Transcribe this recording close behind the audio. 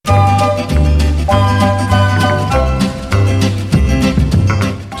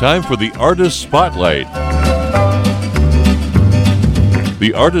Time for the Artist Spotlight.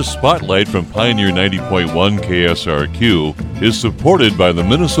 The Artist Spotlight from Pioneer 90.1 KSRQ is supported by the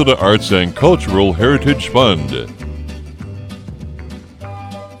Minnesota Arts and Cultural Heritage Fund.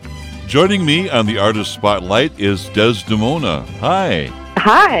 Joining me on the Artist Spotlight is Desdamona. Hi.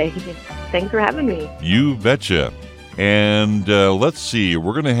 Hi. Thanks for having me. You betcha. And let's see,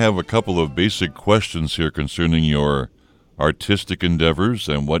 we're going to have a couple of basic questions here concerning your artistic endeavors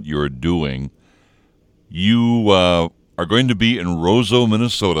and what you're doing. You are going to be in Roseau,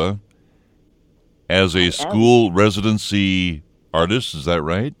 Minnesota as a school residency artist, is that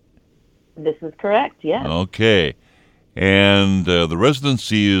right? This is correct, yes. Okay. And the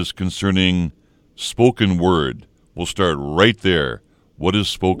residency is concerning spoken word. We'll start right there. What is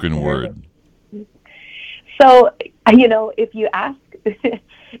spoken word? So, if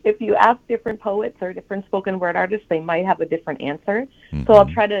you ask different poets or different spoken word artists, they might have a different answer. Mm-hmm. So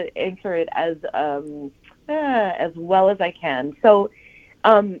I'll try to answer it as well as I can. So,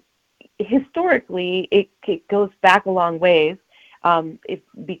 historically, it goes back a long ways.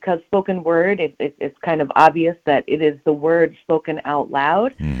 Because spoken word, it's kind of obvious that it is the word spoken out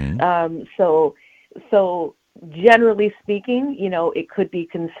loud. Mm-hmm. So generally speaking, it could be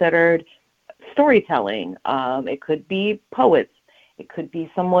considered storytelling. It could be poets. It could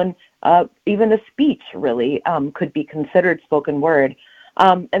be someone, even a speech really could be considered spoken word.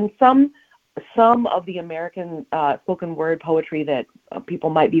 And some of the American spoken word poetry that people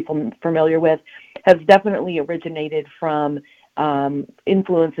might be familiar with has definitely originated from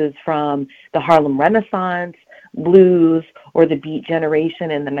influences from the Harlem Renaissance, blues, or the Beat generation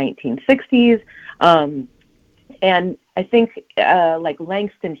in the 1960s. And I think like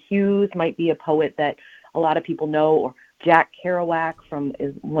Langston Hughes might be a poet that a lot of people know, or Jack Kerouac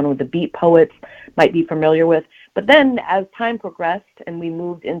is one of the Beat poets might be familiar with. But then as time progressed and we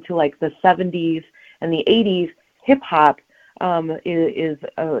moved into like the 70s and the 80s, hip hop is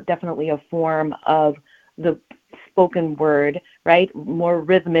definitely a form of the spoken word, right? More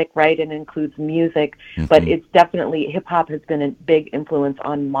rhythmic, right? It includes music, mm-hmm. but it's definitely, hip hop has been a big influence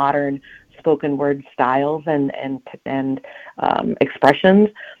on modern spoken word styles and expressions.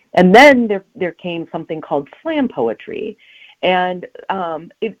 And then there came something called slam poetry. And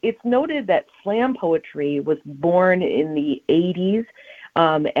it's noted that slam poetry was born in the 80s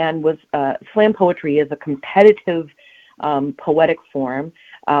and was slam poetry is a competitive poetic form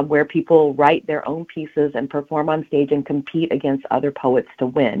where people write their own pieces and perform on stage and compete against other poets to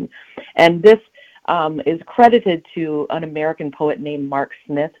win. And this is credited to an American poet named Mark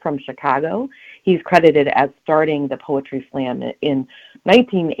Smith from Chicago. He's credited as starting the poetry slam in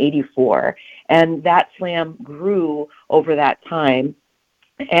 1984. And that slam grew over that time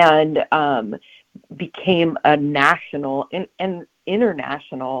and became a national and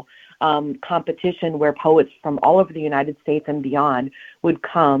international competition where poets from all over the United States and beyond would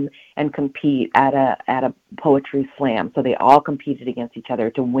come and compete at a poetry slam. So they all competed against each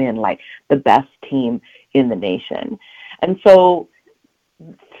other to win like the best team in the nation. And so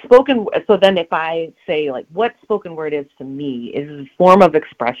then if I say like what spoken word is to me is a form of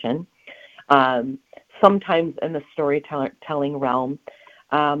expression, sometimes in the storytelling realm,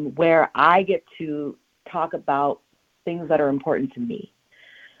 where I get to talk about things that are important to me.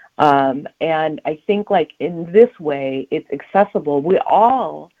 And I think like in this way, it's accessible. We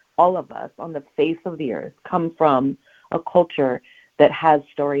all of us on the face of the earth come from a culture that has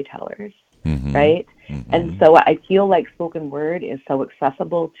storytellers, mm-hmm. right? Mm-hmm. And so I feel like spoken word is so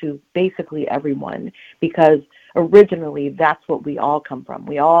accessible to basically everyone because originally that's what we all come from.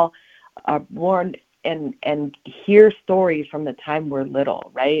 We all are born and hear stories from the time we're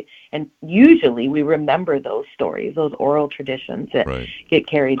little, right? And usually we remember those stories, those oral traditions that right. get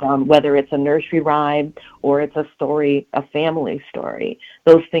carried down, whether it's a nursery rhyme or it's a story, a family story.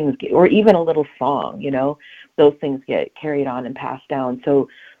 Those things, or even a little song, those things get carried on and passed down. So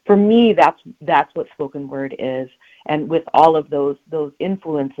for me, that's what spoken word is. And with all of those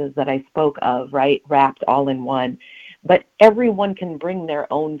influences that I spoke of, right, wrapped all in one. But everyone can bring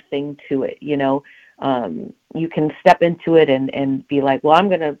their own thing to it, you can step into it and be like, well, I'm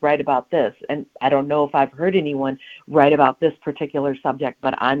going to write about this. And I don't know if I've heard anyone write about this particular subject,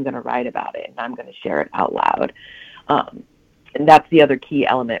 but I'm going to write about it and I'm going to share it out loud. And that's the other key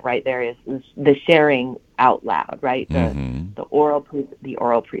element right there is the sharing out loud, right? Mm-hmm. The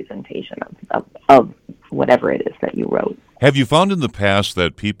oral presentation of whatever it is that you wrote. Have you found in the past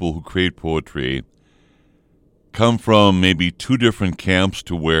that people who create poetry come from maybe two different camps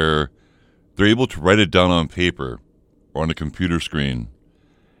to where they're able to write it down on paper or on a computer screen,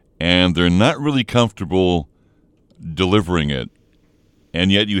 and they're not really comfortable delivering it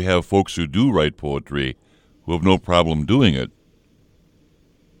And yet you have folks who do write poetry who have no problem doing it.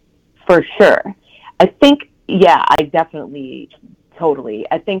 For sure. I think, yeah, I definitely, totally.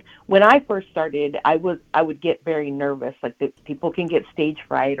 I think when I first started, I would get very nervous. Like people can get stage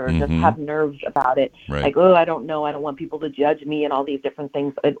fright or just Mm-hmm. have nerves about it. Right. Like, oh, I don't know, I don't want people to judge me and all these different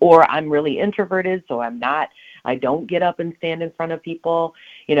things. Or I'm really introverted, so I don't get up and stand in front of people,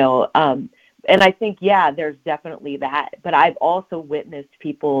 you know. And I think, yeah, there's definitely that. But I've also witnessed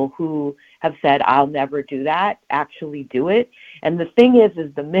people who have said, I'll never do that, actually do it. And the thing is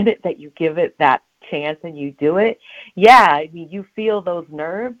the minute that you give it that chance and you do it, yeah, I mean, you feel those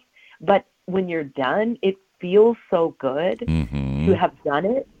nerves. But when you're done, it feels so good Mm-hmm. to have done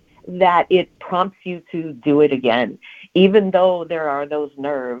it that it prompts you to do it again, even though there are those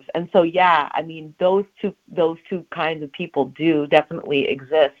nerves. And so, yeah, I mean, those two kinds of people do definitely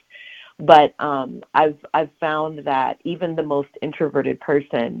exist. But I've found that even the most introverted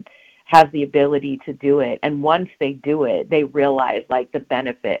person has the ability to do it, and once they do it, they realize like the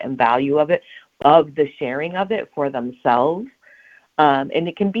benefit and value of it, of the sharing of it for themselves, and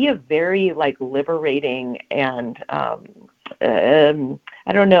it can be a very like liberating and I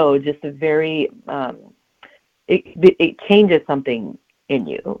don't know, just a very it changes something in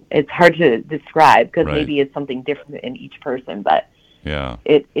you. It's hard to describe because Right. maybe it's something different in each person, but Yeah.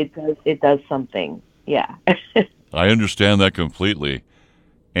 it does something. Yeah. I understand that completely.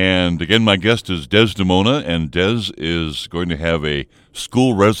 And again, my guest is Desdamona, and Des is going to have a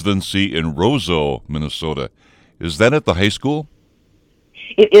school residency in Roseau, Minnesota. Is that at the high school?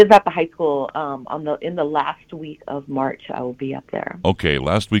 It is at the high school. In the last week of March, I will be up there. Okay,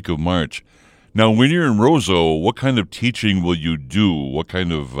 last week of March. Now, when you're in Roseau, what kind of teaching will you do? What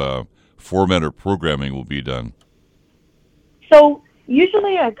kind of format or programming will be done? So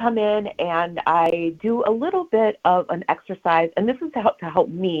usually I come in and I do a little bit of an exercise, and this is to help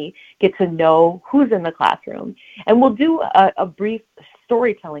me get to know who's in the classroom. And we'll do a brief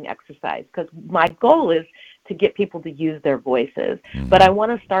storytelling exercise because my goal is to get people to use their voices. Mm-hmm. But I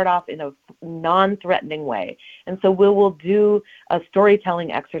want to start off in a non-threatening way. And so we will do a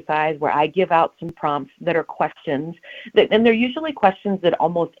storytelling exercise where I give out some prompts that are questions, and they're usually questions that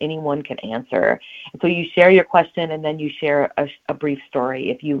almost anyone can answer. And so you share your question, and then you share a brief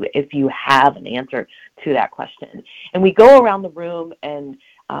story if you have an answer to that question. And we go around the room and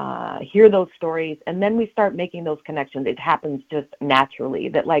hear those stories, and then we start making those connections. It happens just naturally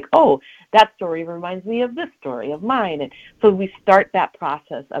that like, oh, that story reminds me of this story of mine. And so we start that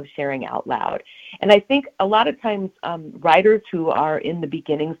process of sharing out loud. And I think a lot of times writers who are in the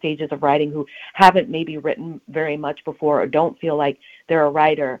beginning stages of writing, who haven't maybe written very much before or don't feel like they're a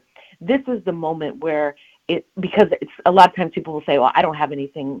writer, this is the moment where because it's a lot of times people will say, well, I don't have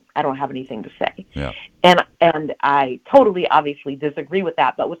anything to say. Yeah. And I totally obviously disagree with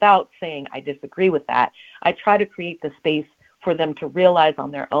that, but without saying I disagree with that, I try to create the space for them to realize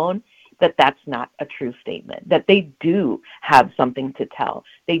on their own that that's not a true statement, that they do have something to tell.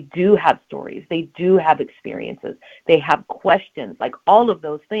 They do have stories. They do have experiences. They have questions. Like all of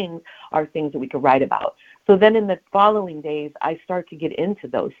those things are things that we could write about. So then in the following days, I start to get into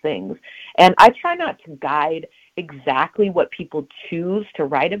those things. And I try not to guide exactly what people choose to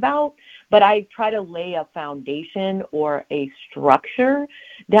write about, but I try to lay a foundation or a structure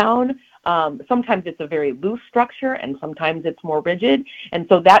down. Sometimes it's a very loose structure, and sometimes it's more rigid. And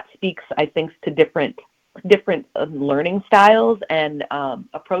so that speaks, I think, to different learning styles and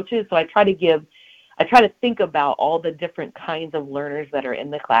approaches. So I try to think about all the different kinds of learners that are in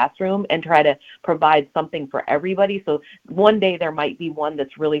the classroom and try to provide something for everybody. So one day there might be one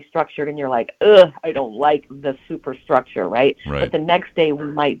that's really structured and you're like, ugh, I don't like the super structure, right? But the next day we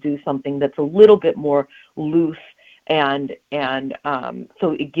might do something that's a little bit more loose, and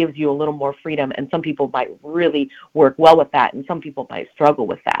so it gives you a little more freedom, and some people might really work well with that, and some people might struggle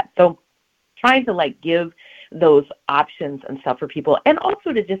with that. So trying to like give those options and stuff for people, and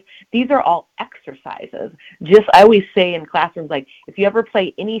also to just, these are all exercises. Just, I always say in classrooms, like if you ever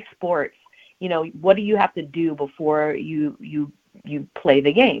play any sports, you know, what do you have to do before you play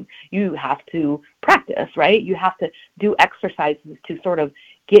the game? You have to practice, right? You have to do exercises to sort of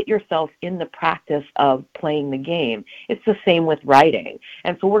get yourself in the practice of playing the game. It's the same with writing.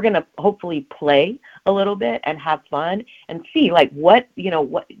 And so we're going to hopefully play a little bit and have fun and see like what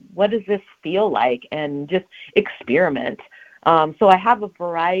does this feel like, and just experiment. So I have a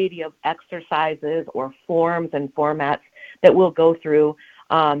variety of exercises or forms and formats that we'll go through.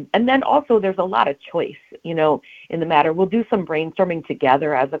 And then also there's a lot of choice, in the matter. We'll do some brainstorming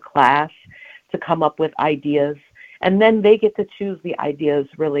together as a class to come up with ideas. And then they get to choose the ideas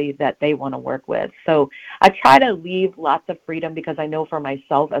really that they want to work with. So I try to leave lots of freedom because I know for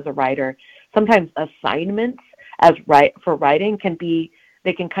myself as a writer, sometimes assignments for writing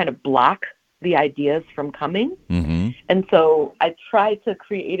they can kind of block the ideas from coming. Mm-hmm. And so I try to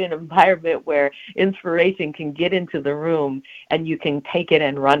create an environment where inspiration can get into the room and you can take it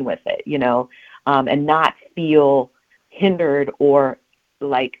and run with it, and not feel hindered or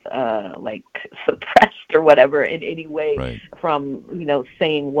like suppressed or whatever in any way Right. from,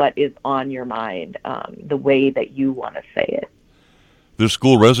 saying what is on your mind, the way that you want to say it. The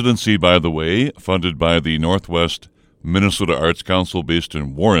school residency, by the way, funded by the Northwest Minnesota Arts Council based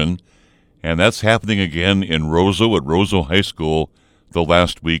in Warren, and that's happening again in Roseau at Roseau High School the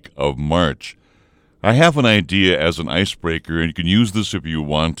last week of March. I have an idea as an icebreaker, and you can use this if you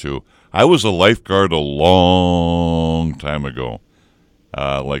want to. I was a lifeguard a long time ago,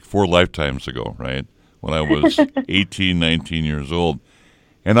 like 4 lifetimes ago, right, when I was 18, 19 years old.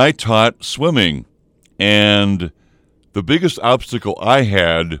 And I taught swimming, and the biggest obstacle I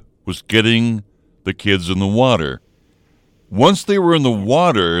had was getting the kids in the water. Once they were in the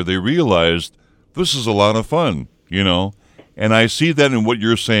water, they realized this is a lot of fun, and I see that in what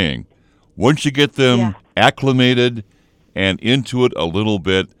you're saying. Once you get them acclimated and into it a little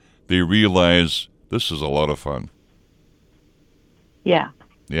bit, they realize this is a lot of fun. Yeah.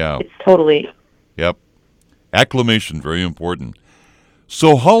 Yeah. It's totally. Yep. Acclimation, very important.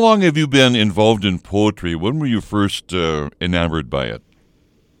 So how long have you been involved in poetry? When were you first enamored by it?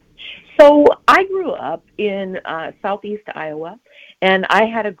 So I grew up in southeast Iowa, and I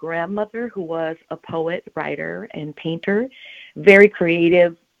had a grandmother who was a poet, writer, and painter, very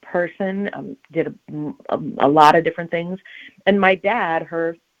creative person, did a lot of different things. And my dad,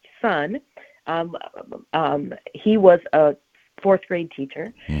 her son, he was a 4th grade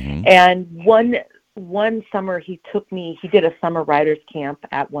teacher. Mm-hmm. And one summer he did a summer writers camp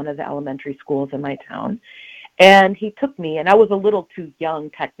at one of the elementary schools in my town. And he took me, and I was a little too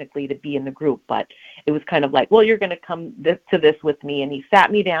young technically to be in the group, but it was kind of like, well, you're going to come to this with me. And he sat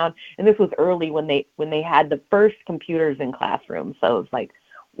me down, and this was early when they had the first computers in classrooms. So it was like,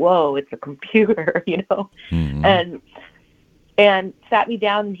 whoa, it's a computer, Mm-hmm. and sat me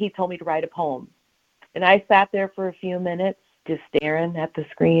down, and he told me to write a poem. And I sat there for a few minutes just staring at the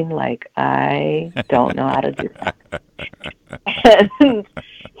screen like, I don't know how to do that.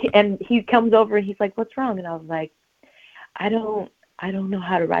 And he comes over and he's like, what's wrong? And I was like, I don't know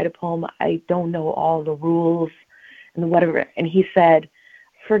how to write a poem. I don't know all the rules and whatever. And he said,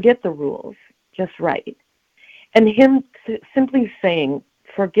 forget the rules, just write. And him simply saying,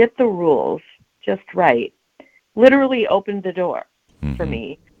 forget the rules, just write, literally opened the door for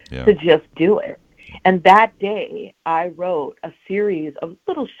me to just do it. And that day, I wrote a series of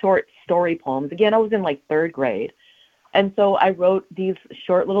little short story poems. Again, I was in like 3rd grade. And so I wrote these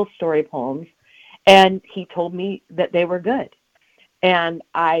short little story poems, and he told me that they were good. And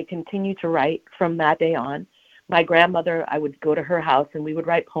I continued to write from that day on. My grandmother, I would go to her house, and we would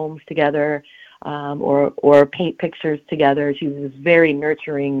write poems together or paint pictures together. She was very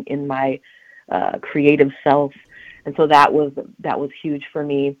nurturing in my creative self. And so that was huge for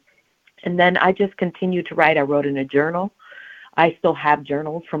me. And then I just continued to write. I wrote in a journal. I still have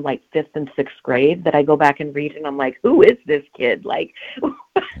journals from like 5th and 6th grade that I go back and read, and I'm like, who is this kid? Like,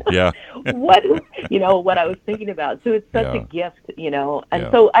 yeah, what I was thinking about. So it's such a gift, And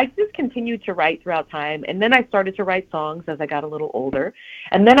so I just continued to write throughout time. And then I started to write songs as I got a little older.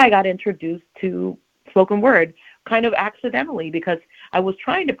 And then I got introduced to spoken word kind of accidentally because I was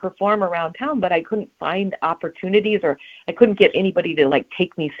trying to perform around town, but I couldn't find opportunities, or I couldn't get anybody to like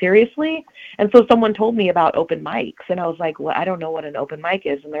take me seriously. And so someone told me about open mics, and I was like, well, I don't know what an open mic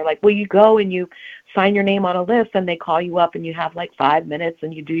is. And they're like, well, you go and you sign your name on a list, and they call you up, and you have like 5 minutes,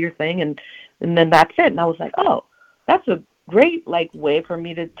 and you do your thing, and then that's it. And I was like, oh, that's a great like way for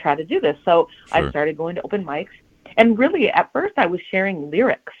me to try to do this. So I started going to open mics. And really, at first, I was sharing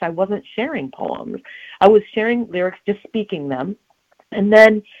lyrics. I wasn't sharing poems. I was sharing lyrics, just speaking them. And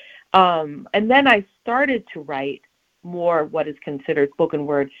then I started to write more what is considered spoken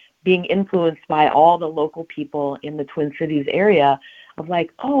word, being influenced by all the local people in the Twin Cities area of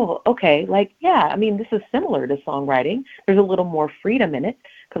like, oh, okay, like, yeah, I mean, this is similar to songwriting. There's a little more freedom in it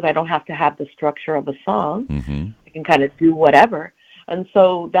because I don't have to have the structure of a song. Mm-hmm. I can kind of do whatever. And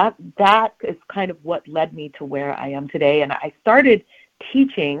so that is kind of what led me to where I am today. And I started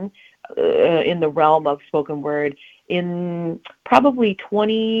teaching in the realm of spoken word in probably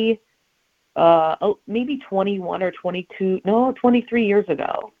 23 years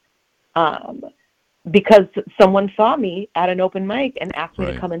ago, because someone saw me at an open mic and asked me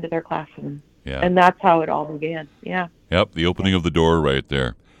to come into their classroom. Yeah. And that's how it all began. Yeah. Yep, the opening of the door right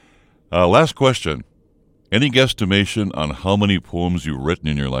there. Last question. Any guesstimation on how many poems you've written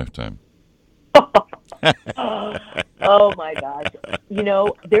in your lifetime? Oh my gosh. You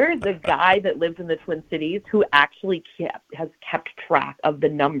know, there is a guy that lives in the Twin Cities who actually has kept track of the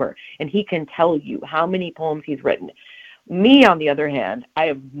number, and he can tell you how many poems he's written. Me, on the other hand, I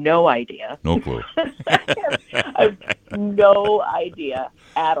have no idea. No clue. I have no idea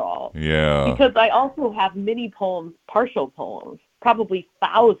at all. Yeah. Because I also have many poems, partial poems, probably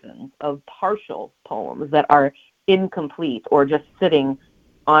thousands of partial poems that are incomplete or just sitting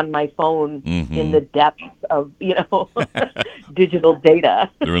on my phone in the depths of, digital data.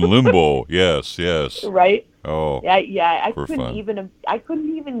 They're in limbo. Yes. Right? Oh. Yeah. I for couldn't fun.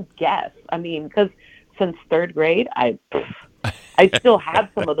 even guess. I mean, because since third grade, I still have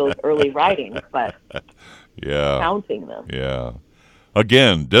some of those early writings, but counting them. Yeah.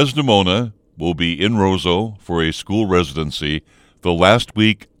 Again, Desdamona will be in Roseau for a school residency the last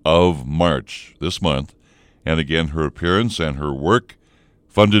week of March this month. And again, her appearance and her work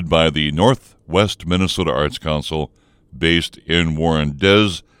funded by the Northwest Minnesota Arts Council based in Warren.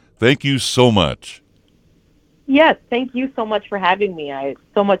 Des, thank you so much. Yes, thank you so much for having me. I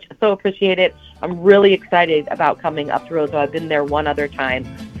so appreciate it. I'm really excited about coming up to Roseau. I've been there one other time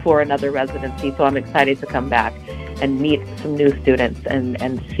for another residency, so I'm excited to come back and meet some new students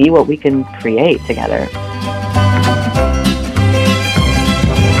and see what we can create together.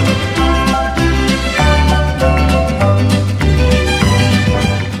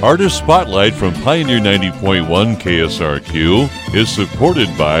 Artist Spotlight from Pioneer 90.1 KSRQ is supported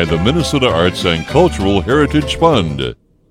by the Minnesota Arts and Cultural Heritage Fund.